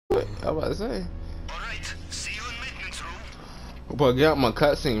What I was about to say. Alright, see you in maintenance room. Boy, get out my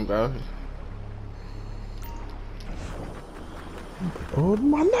cutscene, bro. Oh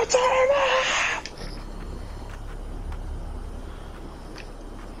my nuts are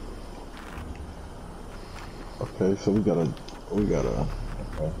Okay, so we gotta,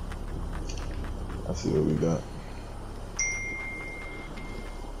 okay. I see what we got.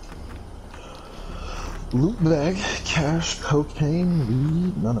 Loot bag, cash, cocaine,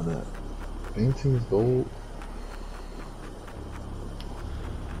 weed, none of that. Paintings, gold.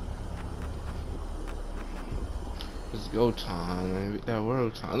 It's go time, man. That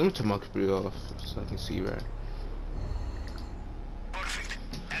world time. Let me turn my computer off so I can see right. Perfect.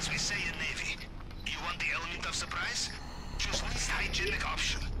 As we say in Navy, you want the element of surprise? Choose least hygienic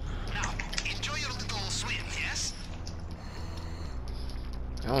option. Now, enjoy your little swim, yes?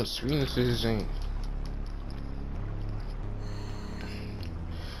 I don't swing this thing.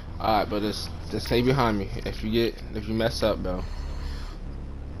 Alright, but just stay behind me. If you mess up, bro,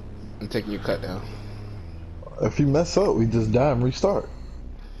 I'm taking your cut down. If you mess up, we just die and restart.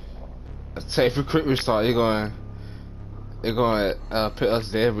 Say if you quick restart, they're going put us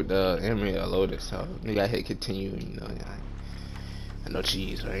there with the enemy loaded. So you gotta hit continue. You know, I know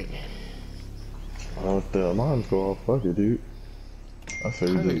cheese, right? Oh, if the alarms go off, fuck it, dude. I say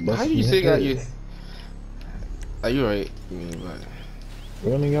we just bust. How do you say got you? Are you right? I mean, but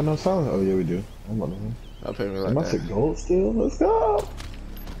we don't even got no silence. Oh yeah, we do. I'm about to. I'll pay me like I said gold still. Let's go.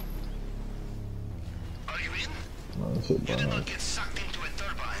 Are you in? No, that's it, You did not get sucked into a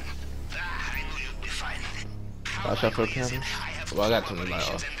turbine. Ah, I knew you'd be fine. Watch out for a camera. Well, I got to like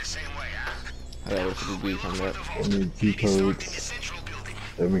off. I gotta wait for the beat come back. I need key codes.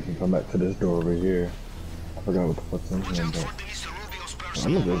 Then we can come back to this door over here. I forgot what the fuck's in here, but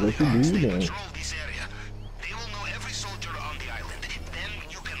I'm gonna go let you do then.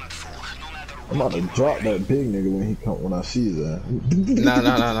 I'm about to drop that big nigga when I see that.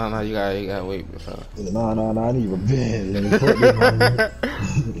 Nah. You gotta wait before. Nah. I need revenge.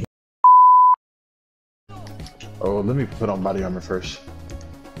 Oh, let me put on body armor first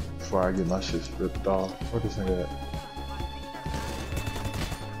before I get my shit ripped off. Where this nigga at?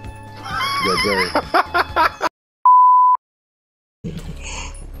 Yeah, Jerry.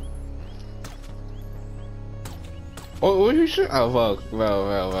 Oh, what you shoot? Oh,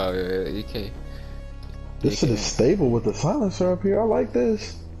 well, yeah, you can't. This shit is stable with the silencer up here. I like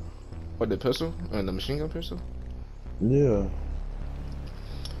this. What, the pistol? And the machine gun pistol? Yeah.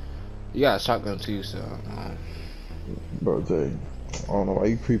 You got a shotgun too, so. Bro, Jay, I don't know why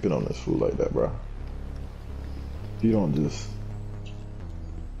you creeping on this fool like that, bro. You don't just.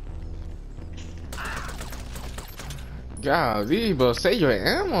 Golly, bro, save your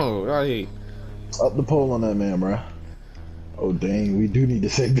ammo. Like, up the pole on that man, bro. Oh dang, we do need to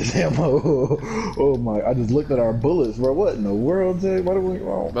save this ammo. Oh my, I just looked at our bullets, bro. What in the world, Jay? What are we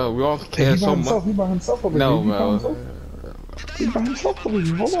wrong? Bro, we all care so much. He by himself over no, here. Bro. He by himself over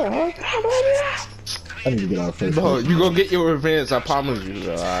here. Hold on, huh? I need to get out first. Bro, you gonna get your revenge, I promise you,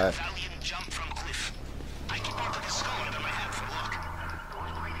 bro. Alright.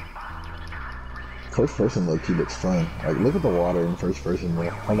 First person low key looks fun. Like, look at the water in first person, bro.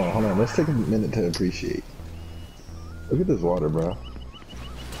 Hold on. Let's take a minute to appreciate. Look at this water, bro.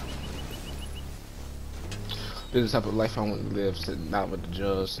 This is the type of life I want to live, sitting out with the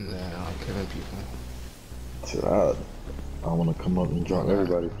drugs and killing people. Shit, I want to come up and drop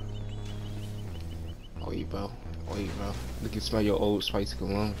everybody. Oh, bro. Look, you smell your old spicy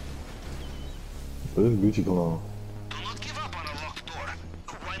cologne. What is Gucci cologne?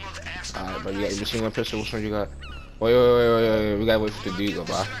 Alright, bro, you got your machine gun pistol. Which one you got? Wait. We gotta wait for the dude to go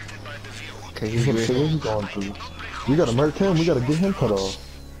by. Where you going to? We gotta murk him. We gotta get him cut off.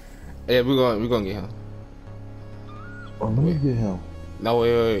 Yeah, we're gonna get him. Oh, let me get him. No,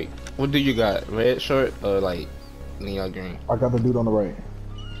 wait. What do you got? Red shirt or like neon green? I got the dude on the right.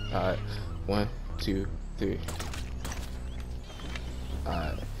 Alright. 1, 2, 3.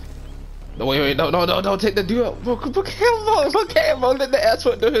 Alright. No, wait, no, don't take the dude out. Bro, look at him, bro. Let the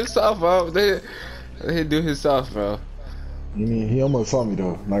asshole do himself, bro. Let him do himself, bro. You mean, he almost saw me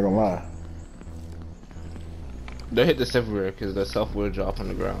though, not gonna lie. Don't hit the self-rear, because the self will drop on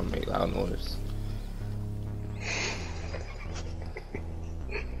the ground and make loud noise.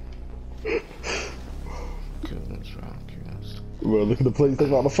 Bro, look at the place they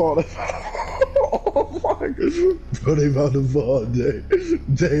about to fall. Oh my god. Bro, they about to fall, Jay.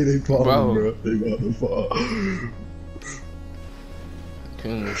 Jay, they falling, bro. They about to fall.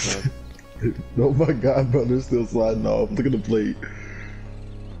 Oh my god, bro, they're still sliding off. Look at the plate.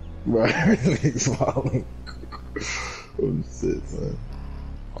 Bro, everything's falling. Oh shit, man.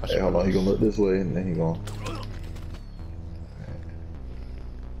 Hey, hold on, he gonna look this way and then he gonna.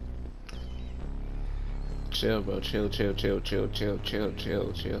 Chill, bro. Chill.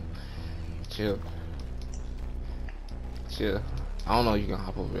 I don't know if you can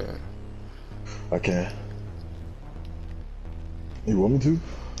hop over there. I can. You want me to?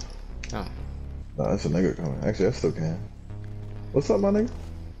 No. Nah, that's a nigga coming. Actually, I still can. What's up, my nigga?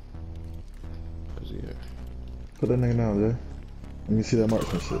 Put that nigga down, Jay. Let me see that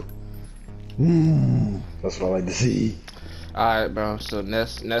marksman shit. That's what I like to see. Alright, bro. So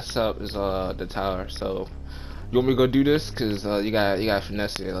next up is the tower. So you want me to go do this? Cause you got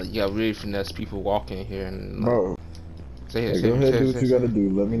finesse it. Like, you got really finesse people walking here and. Bro. Say Hey, go ahead, do what you gotta do.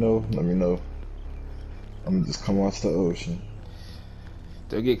 Let me know. I'm gonna just come watch the ocean.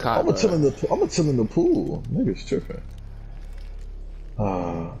 They'll get caught. I'm gonna chill in the pool. Niggas tripping.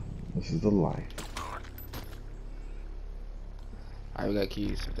 This is the life. Alright, we got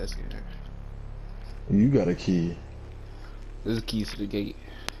keys. So that's good. You got a key. This is keys to the gate.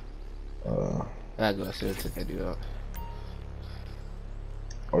 I gotta go upstairs to check that dude out.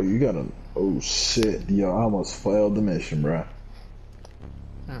 Oh, you got a. Oh shit, yo! I almost failed the mission, bruh.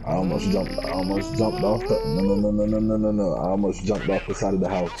 I almost jumped off the. No. I almost jumped off the side of the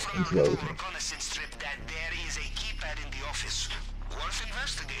house into the ocean. Reconnaissance strip that there is a keypad in the office. Worth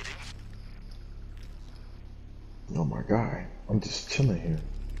investigating. Oh my god, I'm just chilling here.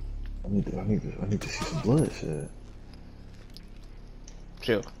 I need to see some blood shit.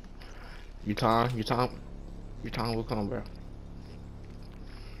 Chill. You time will come, bro.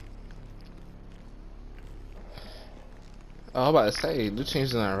 Oh, I'm about to say, you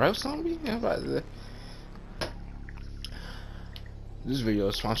changed the routes on me? I'm about to say. This video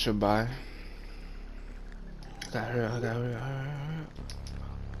is sponsored by. I got her.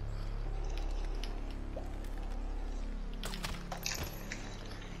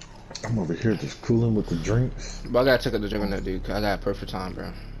 I'm over here just cooling with the drinks. But I gotta check out the drink on that dude, cause I got a perfect time,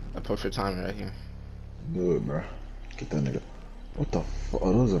 bro. A perfect time right here. Do it, bro. Get that nigga. What the fuck?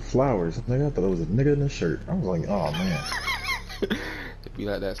 Oh, those are flowers. Nigga, I thought it was a nigga in a shirt. I was like, oh man. It be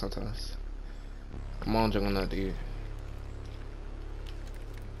like that sometimes. Come on, drink on that dude.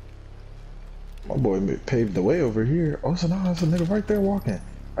 My boy paved the way over here. Oh, so now there's a nigga right there walking.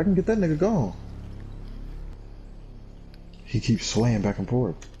 I can get that nigga gone. He keeps swaying back and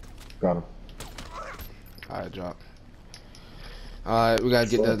forth. Got him. Alright, drop. Alright, we gotta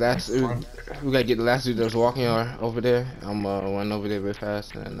get the last. We gotta get the last dude that's walking over there. I'm running over there real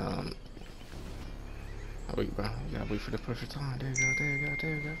fast and wait, bro. You gotta wait for the perfect time. There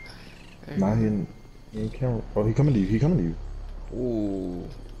you go. Nah, he in camera. Oh, he coming to you. Ooh.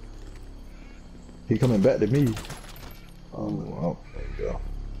 He coming back to me. Oh, there you go.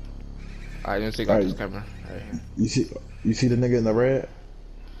 Alright, let's take out this camera. Right here. You see the nigga in the red?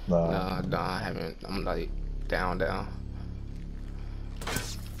 Nah, I haven't. I'm like down.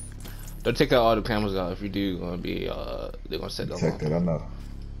 Don't take out all the cameras out. If you do, they're gonna set them off. Check that, I know.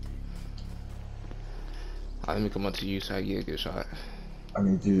 Let me come up to you so I get a good shot. I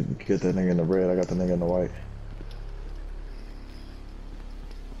need you to get that nigga in the red. I got the nigga in the white.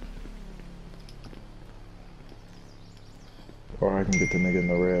 Or I can get the nigga in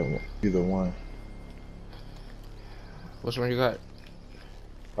the red. Either one. Which one you got?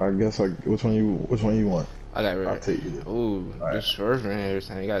 I guess which one you want? I got red. I'll take you. Ooh, this short man here,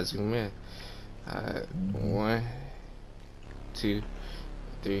 son. You gotta zoom in. Alright, 1, 2,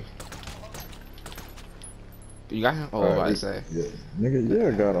 3. You got him? Oh, right, I say. Yeah, nigga, yeah,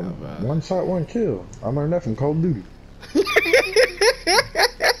 I got him. One shot, one kill. I learned that from Call of Duty.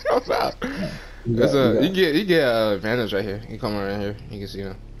 You get advantage right here. You come around here, you can see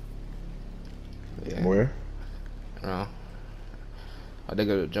him. Yeah. Where? Around. I think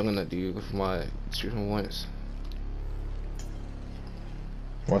I'm jumping that dude with my shoot him once.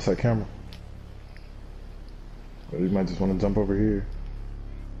 Watch that camera. Or you might just want to jump over here.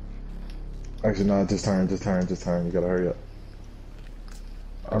 Actually, no, just turn. You gotta hurry up.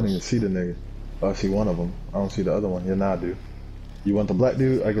 I don't even see the nigga. Oh, I see one of them. I don't see the other one. Yeah, now I do. You want the black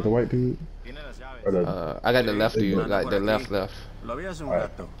dude? I get the white dude? Or the, I got the left dude, like the left. Right.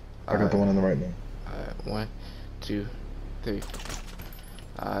 I got the one on the right now. Alright, 1, 2, 3.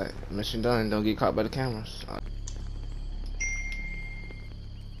 Alright, mission done. Don't get caught by the cameras.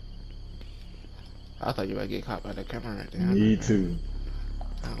 I thought you might get caught by the camera right there. Me too.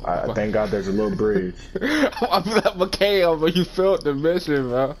 I thank God there's a little bridge. I feel like McKay, but you felt the mission,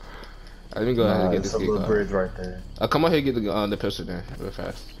 bro. Let me go ahead and get this. There's a little bridge right there. Come on here and get the pistol then, real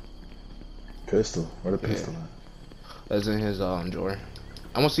fast. Pistol? Where the pistol at? That's in his drawer.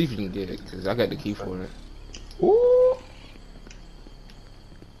 I'm gonna see if you can get it, cause I got the key for it. Ooh.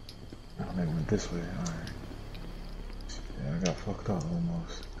 I went this way. Alright. Yeah, I got fucked up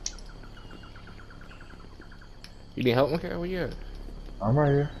almost. You need help, okay? Where you at? I'm right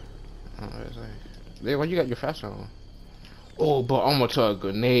here. Oh, that's like, hey, why you got your fast on? Oh, bro, I'm gonna try a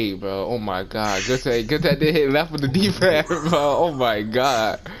grenade, bro. Oh my god, good that they hit left with the D-pad, bro. Oh my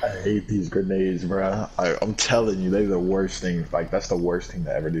god. I hate these grenades, bro. I'm telling you, they're the worst thing. Like, that's the worst thing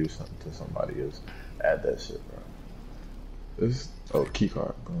to ever do something to somebody is add that shit, bro. This, oh, key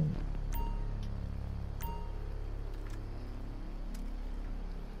card, boom.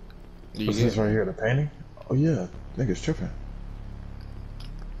 What's this right here, the painting? Oh yeah, niggas tripping.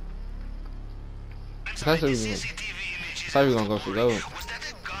 How we gonna go for gold?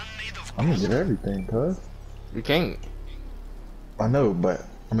 I'm gonna get everything, cuz. You can't. I know, but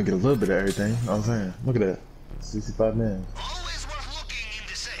I'm gonna get a little bit of everything. You know what I'm saying? Look at that. 65 men.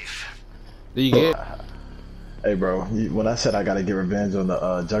 Do you get? Hey, bro. When I said I gotta get revenge on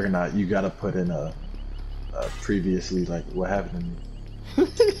the Juggernaut, you gotta put in previously, like, what happened to me.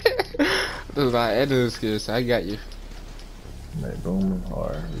 This is my editing skills, so I got you. Right, boom.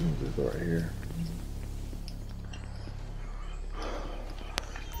 Or we can just go right here.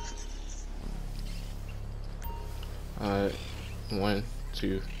 Alright, 1,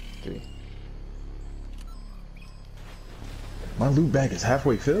 2, 3. My loot bag is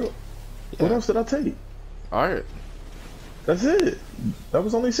halfway filled. Yeah. What else did I take? Art. That's it. That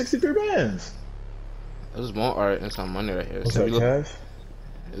was only 63 bands. There's more art and some money right here. What's So that, cash?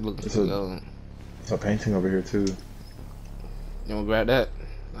 It looks like gold. It's a painting over here too. You wanna grab that?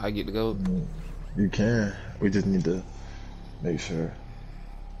 I get the gold. You can. We just need to make sure.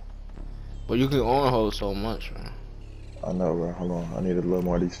 But you can only hold so much, man. I know, bro. Hold on. I need a little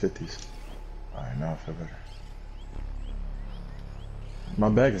more of these 50s. Alright, now I feel better. My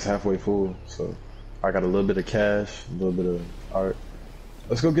bag is halfway full, so I got a little bit of cash, a little bit of art.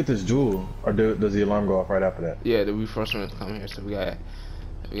 Let's go get this jewel. Or does the alarm go off right after that? Yeah, the reinforcements come here, so we gotta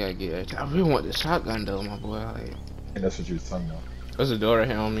get it. I really want the shotgun though, my boy. Like, And that's what you was telling me. there's a door right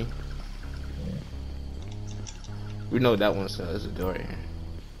here on me. Yeah. We know that one, so there's a door right here.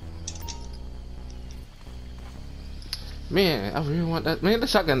 Man, I really want that. Man, the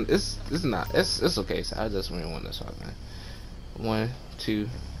shotgun it's okay. So I just really want the shotgun. 1, 2,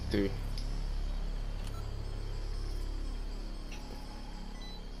 3.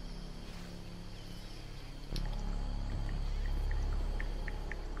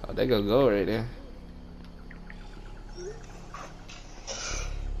 Oh, they gonna go right there.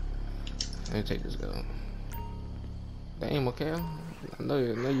 Let me take this gun. Damn, okay. I know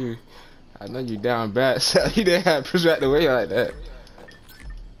you down bad, so you didn't have to push back the way like that.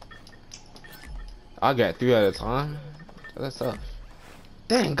 I got 3 at a time. That's tough.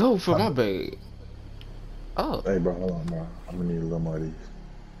 Dang, go for my bag. Oh. Hey, bro, hold on, bro. I'm gonna need a little more of these.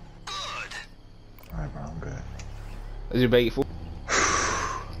 Alright, bro, I'm good. Is your bag full?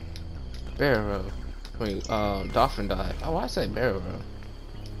 Barrel. Wait, dolphin dive. Oh, I said barrel.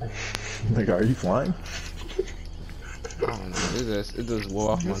 Like, are you flying? I don't know. It just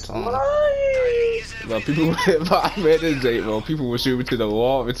wore off my tongue. Bro, people would I made this date, bro. People would shoot me to the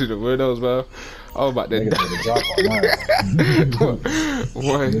wall, into the windows, bro. I was about to drop on that.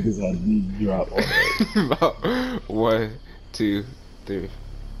 One. Niggas had to drop on that. 1, 2, 3.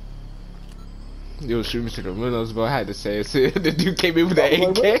 You was shooting me to the windows, bro. I had to say it. The dude came in with the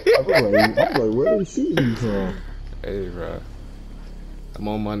AK. I'm like, where are they shooting you from? Hey, bro.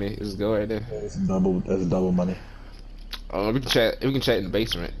 More money. Just go right there. That's double money. We can chat in the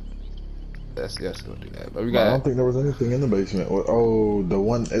basement. That's gonna do that. But we got. I don't think there was anything in the basement. Oh, the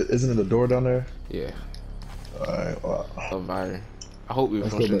one isn't it a door down there? Yeah. Alright. Well, I hope we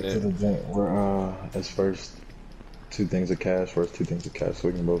function there. We're as first 2 things of cash. First 2 things of cash, so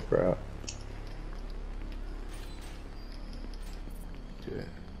we can both grab. Good.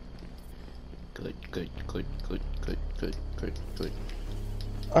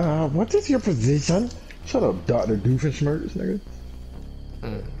 What is your position? Shut up, Dr. Doofenshmirtz, nigga.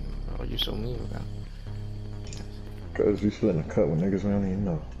 Oh, you're so mean about. Cause we splitting a cut with niggas we don't even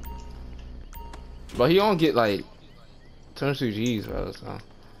know. But he don't get like 22 G's, bro. So.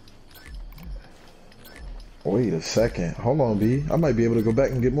 Wait a second. Hold on, B. I might be able to go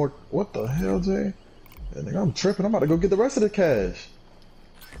back and get more. What the hell, Jay? Yeah, nigga, I'm tripping. I'm about to go get the rest of the cash.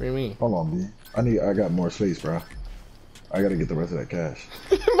 What do you mean? Hold on, B. I got more space, bro. I gotta get the rest of that cash.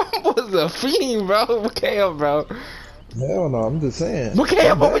 Mom was a fiend, bro. Okay, bro. Hell no, I'm just saying.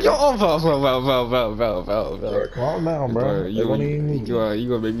 Okay, bro. Calm down, bro. You gonna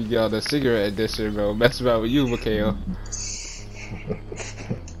make me get on the cigarette edition, bro. Mess around with you, Mikhail.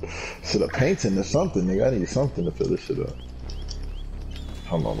 Should have painting or something, nigga. I need something to fill this shit up.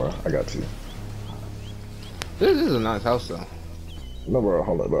 Hold on, bro. I got you. This is a nice house though. No, bro.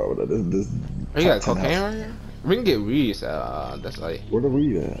 Hold on, bro. This You got cocaine right here? We can get weed. That's like. Where the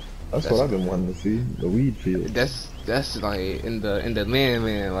weed at? That's what I've been wanting to see. The weed field. That's like in the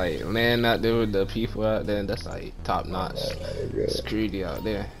land, like land out there with the people out there. That's like top notch security out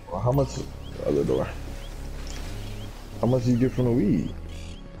there. Well, how much? Other door. How much do you get from the weed?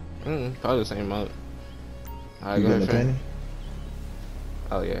 Probably the same amount. Alright, You go getting ahead, the friend. penny?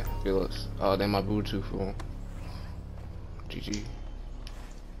 Oh yeah, good looks. Oh, then my Bluetooth phone. GG.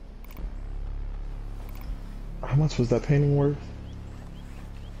 How much was that painting worth?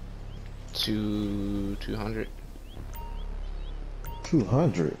 200.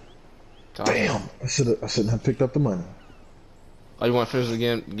 200. Damn! I shouldn't have picked up the money. Oh, you want to finish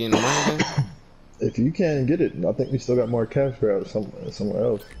getting the money then? If you can't get it, I think we still got more cash grab somewhere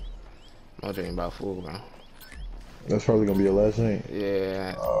else. My dream about full, bro. That's probably gonna be your last drink.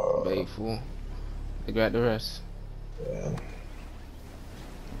 Yeah, big fool. They got the rest. Yeah.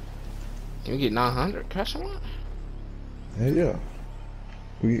 Can we get 900 cash on it? Yeah.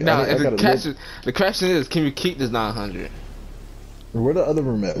 No, the question is, can we keep this 900? Where the other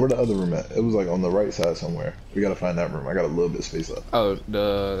room at? Where the other room at? It was like on the right side somewhere. We gotta find that room. I got a little bit of space left. Oh,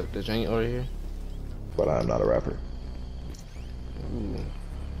 the joint over here. But I'm not a rapper. Ooh.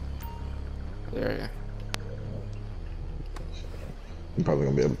 There, yeah. I'm probably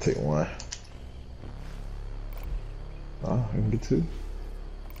gonna be able to take one. Oh, I can get two.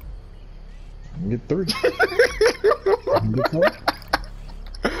 I can get three. I can get four.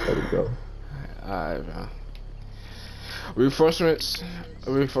 There we go. Alright, bro. Reinforcement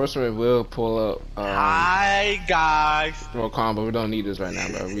will pull up. Hi guys. More calm, but we don't need this right now,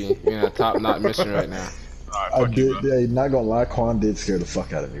 bro. We in a top knot mission right now. I did. Hey, not gonna lie, Quan did scare the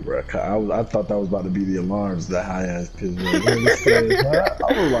fuck out of me, bro. I thought that was about to be the alarms, the high ass pitch. I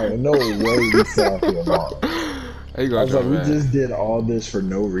was like, no way, we sound the alarm. I was like, we just did all this for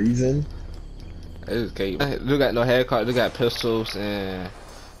no reason. It is cake. They got no haircut. They got pistols and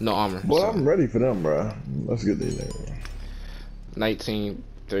no armor. Well, I'm ready for them, bro. Let's get these niggas.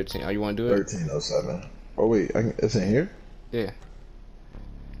 1913. Oh, you want to do it? 1307. Oh wait, it's in here. Yeah.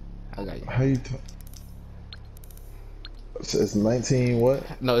 I got you. How you? So it's 19 what?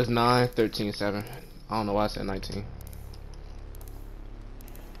 No, it's 913-7. I don't know why I said 19.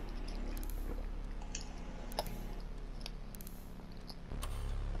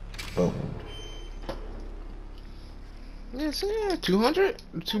 Oh. Yes, yeah, 200,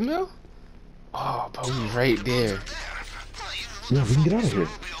 2 mil. Oh, but we right there. Yeah, we can get out of here.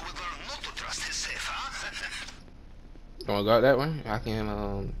 You wanna go out that way? I can.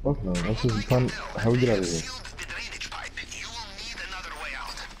 Fuck no. Let's just find how we get out of here.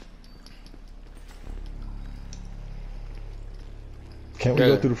 Can't we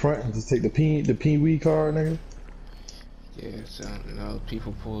go through the front and just take the Pee Wee car, nigga? Yeah, so no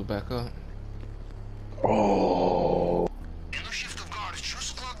people pull back up. Oh.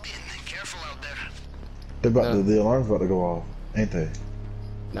 The alarm's about to go off, ain't they?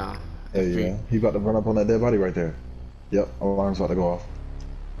 Nah. Hey, yeah. He about to run up on that dead body right there. Yep, alarm's about to go off.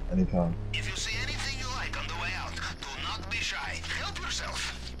 Anytime. If you see anything you like on the way out, do not be shy. Help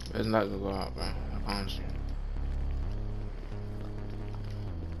yourself. It's not gonna go out, bro. I promise you.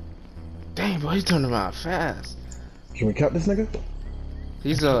 Dang, boy, he's turning around fast. Can we cap this nigga?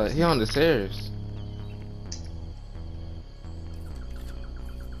 He on the stairs.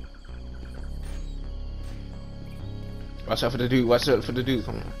 Watch out for the dude. Watch out for the dude.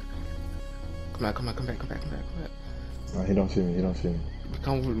 Come on. Come back. Nah, he don't see me.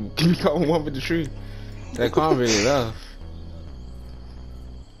 Come one with the tree. That car really left.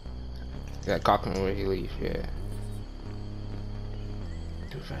 That cockman where he leave. Yeah.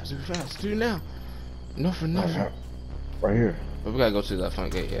 Do fast. Do it now. Nothing. Right here. But we gotta go to that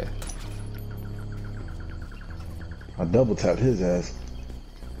front gate. Yeah. I double tapped his ass.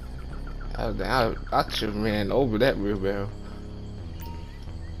 I just ran over that rear barrel.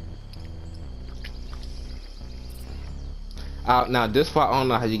 Now this part, I don't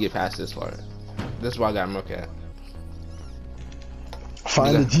know how you get past this part. This is why I got Merc at.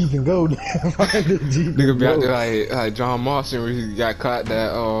 Find the Jeep and go. Find the Jeep. Nigga be out there like John Marston where he got caught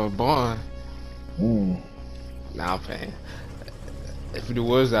that barn. Nah, I'm playing. If the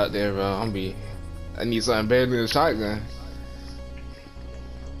woods out there, bro, I need something better than a shotgun.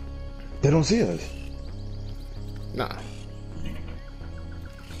 They don't see us. Nah.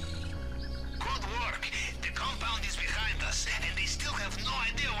 Good work. The compound is behind us, and they still have no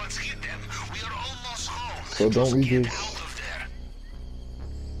idea what's hit them. We are almost home. So don't we Get just... out of there.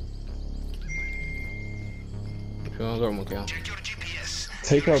 If you don't go, Mikael. Check your GPS.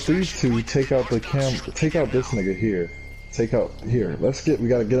 take out these two, take out the take out this nigga here. Take out here. We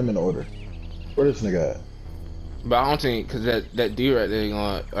gotta get him in order. Where this nigga at? But I don't think, cause that dude right there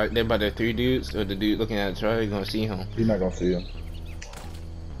gonna, right there by the 3 dudes, or the dude looking at the truck, he's gonna see him. He's not gonna see him.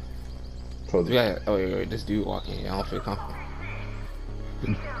 Told you. Yeah. Oh wait, this dude walking. I don't feel comfortable.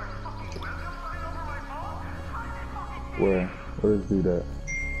 Where this dude at?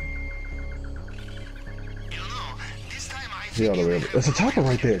 He all the way over. There's a chopper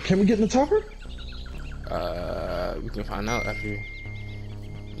right there. Can we get in the chopper? We can find out after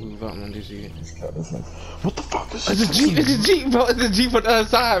we move out on this shit. What the fuck is It's a Jeep, it's a Jeep, bro. It's a Jeep on the other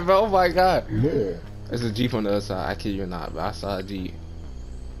side, bro. Oh my god. Yeah. It's a Jeep on the other side. I kid you not, but I saw a Jeep.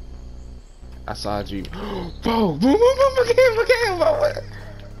 Bro, boom, look at him, bro.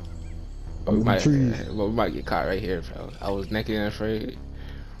 We might get caught right here, bro. I was naked and afraid.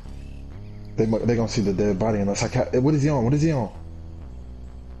 They gonna see the dead body unless I can't. What is he on? What is he on?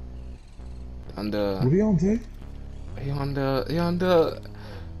 On the. What are you on, Jay? He on the.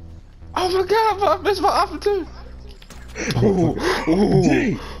 Oh my god, bro! I missed my opportunity. Ooh,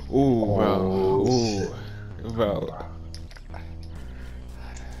 Jay. Ooh, bro. Oh, Ooh, bro.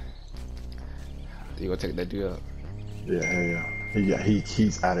 You gonna take that dude up? Yeah.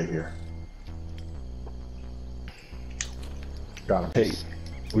 He's out of here. Got him. Hey,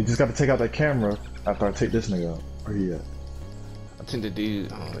 we just gotta take out that camera after I take this nigga out. Where he at? I think the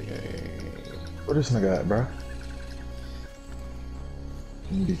dude. Oh yeah. Where this nigga at, bro?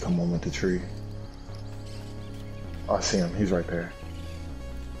 He come on with the tree. Oh, I see him. He's right there.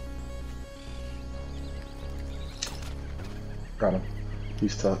 Got him.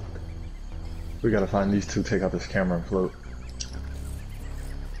 He's tough. We gotta find these two, take out this camera and float.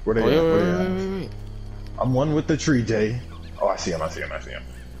 Where they at? Wait. I'm one with the tree, Jay. Oh, I see him.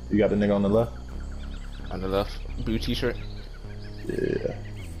 You got the nigga on the left? On the left, blue t-shirt. Yeah.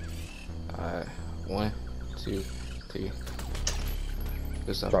 Alright, 1, 2, 3.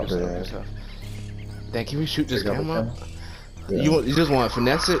 Good stuff. Then can we shoot this camera? Yeah. You just want to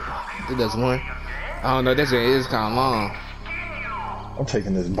finesse it? It does one. I don't know. This is kind of long. I'm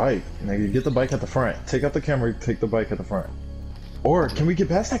taking this bike. Nigga, get the bike at the front. Take out the camera. Take the bike at the front. Or can we get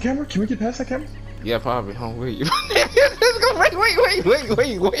past that camera? Yeah, probably. Oh wait. Wait.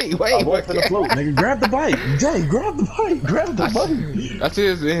 I'm going for the float, nigga. Grab the bike. Jay, grab the bike. I see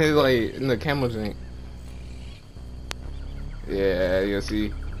this in his, like, in the camera thing. Yeah, you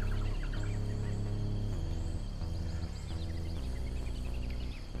see.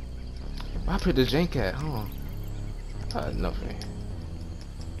 I put the jank at, huh? Nothing.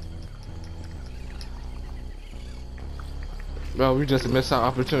 Bro, we just missed our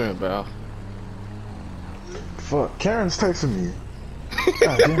opportunity, bro. Fuck, Karen's texting me.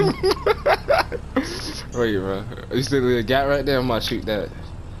 God damn it. Wait, bro. You see the gap right there? I'm gonna shoot that.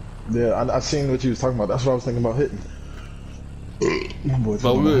 Yeah, I seen what you was talking about. That's what I was thinking about hitting. My boy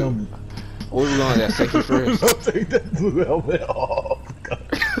took my helmet. What we going at? Safety first. Don't take that blue helmet off.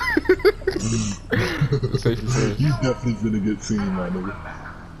 Safety first. You definitely finna get seen, my nigga.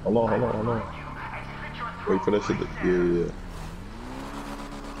 Hold on. Wait for that shit to... Yeah.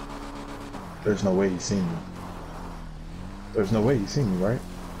 There's no way he's seen me. There's no way he's seen me, right?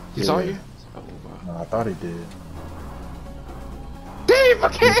 He saw you? Oh, wow. No, I thought he did. Damn,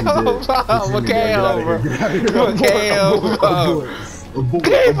 Mikhail, bro! Mikhail, bro! Mikhail, bro!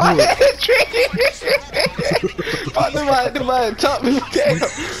 Damn, I hit the tree! Oh, nobody tuck me, Mikhail!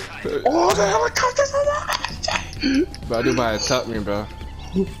 Oh, the helicopter's on my ass! Bro, nobody tuck me, bro.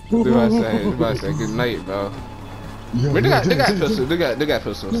 Nobody say good night, bro. Yo, they got pistols. They got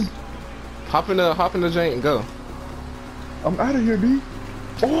pistols. Hop in the jank and go. I'm out of here, B.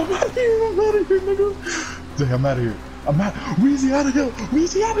 Oh, I'm out of here, nigga. Jay, I'm out of here. Weezy out of here.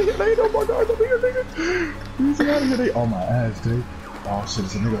 They ain't no more guards up here, nigga. Weezy out of here. They on my ass, Jay. Oh shit,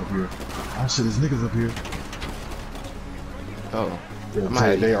 it's a nigga up here. Oh shit, there's niggas up here. Oh. Yeah,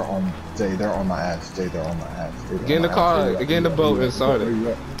 Jay, they're on my ass. Get in the car, get in the boat and start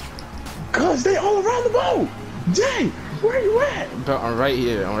it. Cuz they all around the boat. Jay, where you at? Bro, I'm right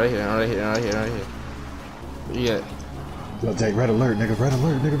here. Yeah. Yo, Jay, red alert, nigga, red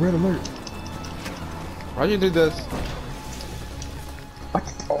alert. Why you do this?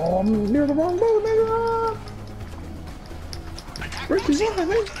 Oh, I'm near the wrong boat, nigga. Ricky, run,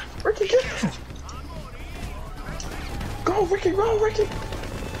 nigga. Ricky, get him. Go, Ricky.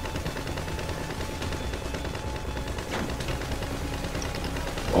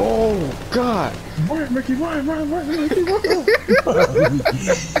 Oh, God. Run, Ricky, run.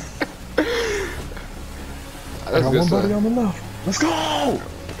 I got one buddy on the left. Let's go!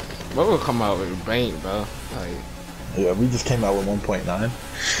 Bro, we'll come out with a bang, bro. Like, Yeah, we just came out with 1.9.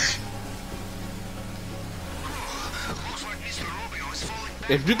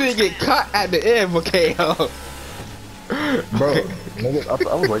 If you didn't get caught at the end for KO. Bro, nigga,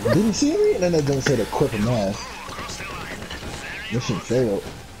 I was like, did he see me? And then it didn't say to equip a mask. Mission failed.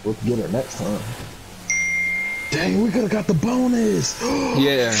 We'll get her next time. Dang, we could've got the bonus!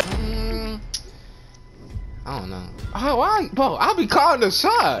 Yeah. I don't know. Oh, why? Bro, I'll be calling the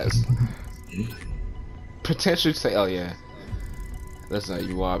shots. Potential say, oh yeah. Let's not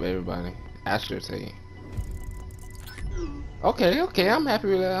you rob everybody. Astro say. Okay, I'm happy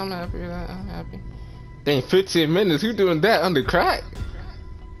with that. I'm happy. Dang, 15 minutes. Who doing that under crack?